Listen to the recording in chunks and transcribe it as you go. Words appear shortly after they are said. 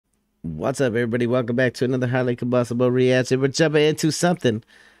What's up, everybody? Welcome back to another highly combustible reaction. We're jumping into something.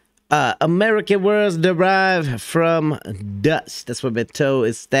 American words derived from Dutch. That's what Beto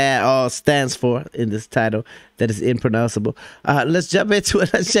is all stands for in this title that is impronounceable. Let's jump into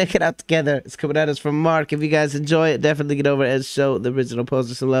it. Let's check it out together. It's coming at us from Mark. If you guys enjoy it, definitely get over and show the original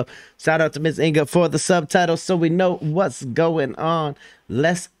poster some love. Shout out to Miss Inga for the subtitles so we know what's going on.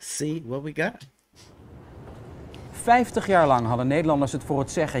 Let's see what we got. 50 jaar lang hadden Nederlanders het voor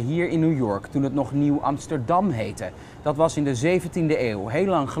het zeggen hier in New York toen het nog Nieuw Amsterdam heette. Dat was in de 17e eeuw, heel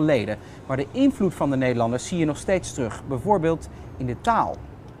lang geleden. Maar de invloed van de Nederlanders zie je nog steeds terug, bijvoorbeeld in de taal.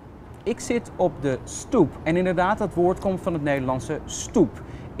 Ik zit op de stoep en inderdaad, dat woord komt van het Nederlandse stoep.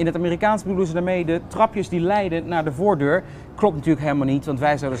 In het Amerikaans bedoelen ze daarmee de trapjes die leiden naar de voordeur. Klopt natuurlijk helemaal niet, want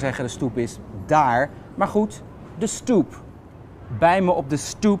wij zouden zeggen de stoep is daar. Maar goed, de stoep. Bij me op de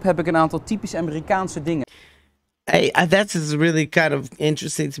stoep heb ik een aantal typisch Amerikaanse dingen. Hey, that's really kind of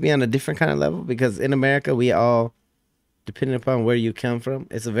interesting to me on a different kind of level, because in America, we all, depending upon where you come from,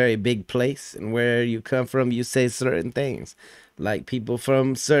 it's a very big place, and where you come from, you say certain things. Like people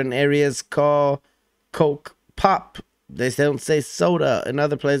from certain areas call Coke pop. They don't say soda. In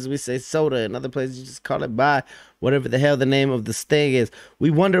other places, we say soda. In other places, you just call it by whatever the hell the name of this thing is. We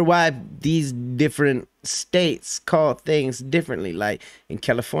wonder why these different states call things differently. Like in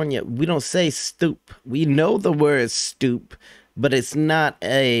California, we don't say stoop. We know the word stoop, but it's not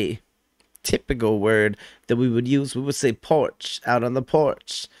a typical word that we would use. We would say porch, out on the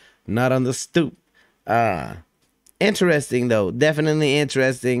porch, not on the stoop. Interesting, though. Definitely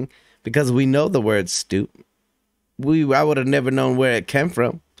interesting, because we know the word stoop. I would have never known where it came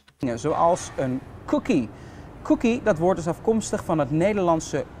from. Zoals een cookie. Cookie, dat woord is afkomstig van het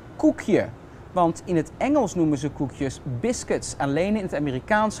Nederlandse koekje. Want in het Engels noemen ze koekjes biscuits. Alleen in het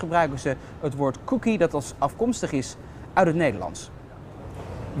Amerikaans gebruiken ze het woord cookie dat afkomstig is uit het Nederlands.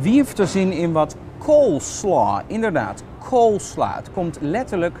 Wie heeft er zin in wat coleslaw? Inderdaad, coleslaw. Het komt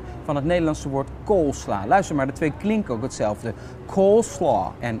letterlijk van het Nederlandse woord coleslaw. Luister maar, de twee klinken ook hetzelfde.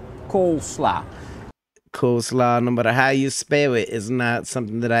 Coleslaw en coleslaw. Coleslaw, no matter how you spell it, is not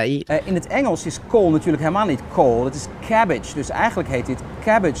something that I eat. In het Engels is cole natuurlijk helemaal niet cole, het is cabbage. Dus eigenlijk heet dit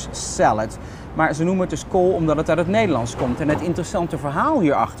cabbage salad. Maar ze noemen het dus cole omdat het uit het Nederlands komt. En het interessante verhaal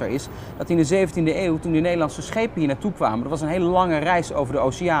hierachter is dat in de 17e eeuw, toen de Nederlandse schepen hier naartoe kwamen, dat was een hele lange reis over de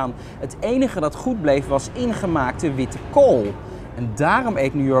oceaan. Het enige dat goed bleef was ingemaakte witte kool. En daarom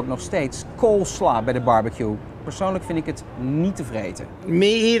eet New York nog steeds coleslaw bij de barbecue. Persoonlijk vind ik het niet te vreten. Me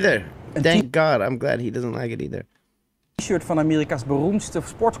either. Thank God, I'm glad he doesn't like it either. T-shirt van Amerika's beroemdste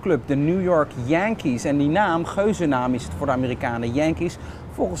sportclub, de New York Yankees. En die naam, geuzennaam is het voor de Amerikanen, Yankees.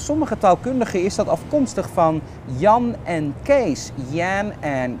 Volgens sommige taalkundigen is dat afkomstig van Jan en Kees. Jan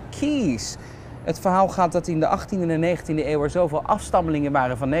en Kees. Het verhaal gaat dat in de 18e en 19e eeuw er zoveel afstammelingen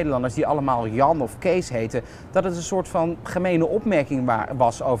waren van Nederlanders die allemaal Jan of Kees heten, dat het een soort van gemene opmerking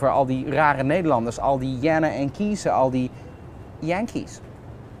was over al die rare Nederlanders, al die Jannen en Kiezen, al die Yankees.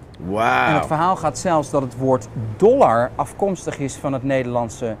 Wow. En het verhaal gaat zelfs dat het woord dollar afkomstig is van het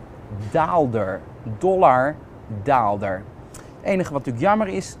Nederlandse daalder. Dollar, daalder. Het enige wat natuurlijk jammer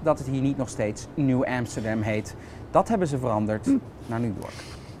is, dat het hier niet nog steeds Nieuw Amsterdam heet. Dat hebben ze veranderd naar New York.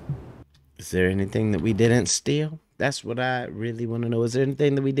 Is there anything that we didn't steal? That's what I really want to know. Is there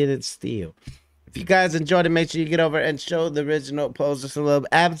anything that we didn't steal? If you guys enjoyed it, make sure you get over and show the original poster some love.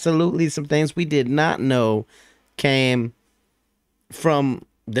 Absolutely some things we did not know came from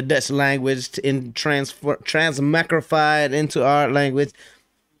the Dutch language transmagrified into our language.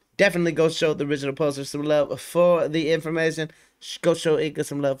 Definitely go show the original poster some love for the information. Go show Inga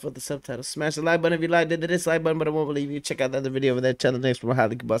some love for the subtitles. Smash the like button if you liked it. The dislike button, but I won't believe you. Check out the other video over there. Channel next from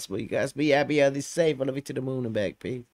highly combustible. You guys be happy, healthy, safe. I love you to the moon and back. Peace.